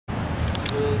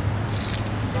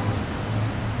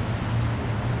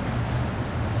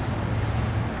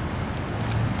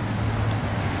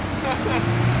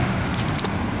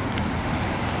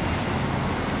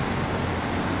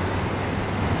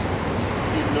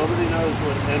Nobody knows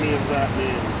what any of that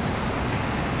means.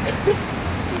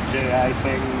 The J.I.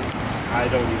 thing, I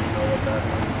don't even know what that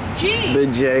means. G! The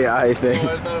J.I. thing. Oh,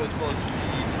 I thought it was spelled G.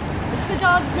 It's the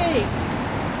dog's name.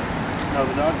 No,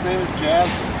 the dog's name is Jazz.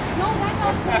 No, that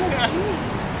dog's name is G.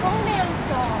 Pronouns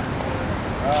dog.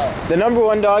 Oh. The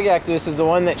 #1 dog activist is the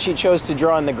one that she chose to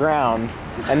draw on the ground,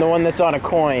 and the one that's on a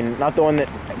coin, not the one that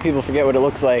people forget what it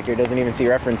looks like or doesn't even see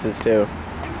references to.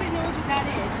 Everybody knows what that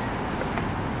is.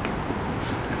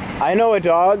 I know a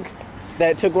dog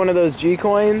that took one of those G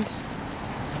coins,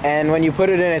 and when you put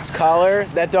it in its collar,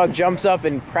 that dog jumps up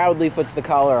and proudly puts the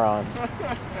collar on.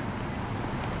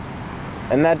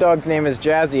 And that dog's name is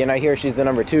Jazzy, and I hear she's the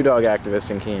 #2 dog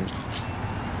activist in Keene.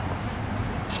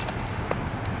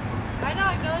 My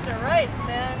dog knows her rights,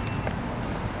 man.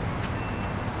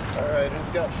 Alright, who's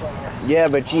got fire? Yeah,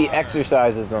 but G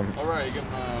exercises them. Alright, you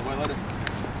got my white letter?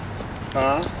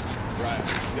 Huh? Right,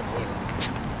 you got my letter.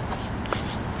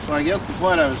 Well, I guess the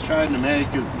point I was trying to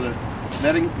make is that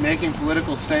making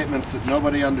political statements that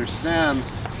nobody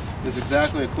understands is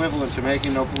exactly equivalent to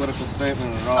making no political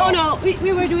statement at all. Oh no,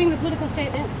 we were doing the political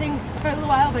statement thing for a little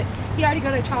while, but he already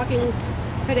got our talkings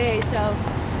today, so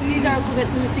these are a little bit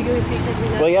loosey-goosey because we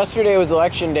know. Well, yesterday was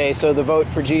election day, so the vote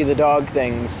for G the dog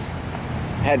things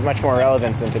had much more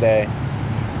relevance than today.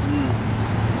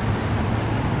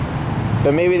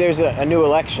 But maybe there's a new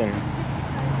election.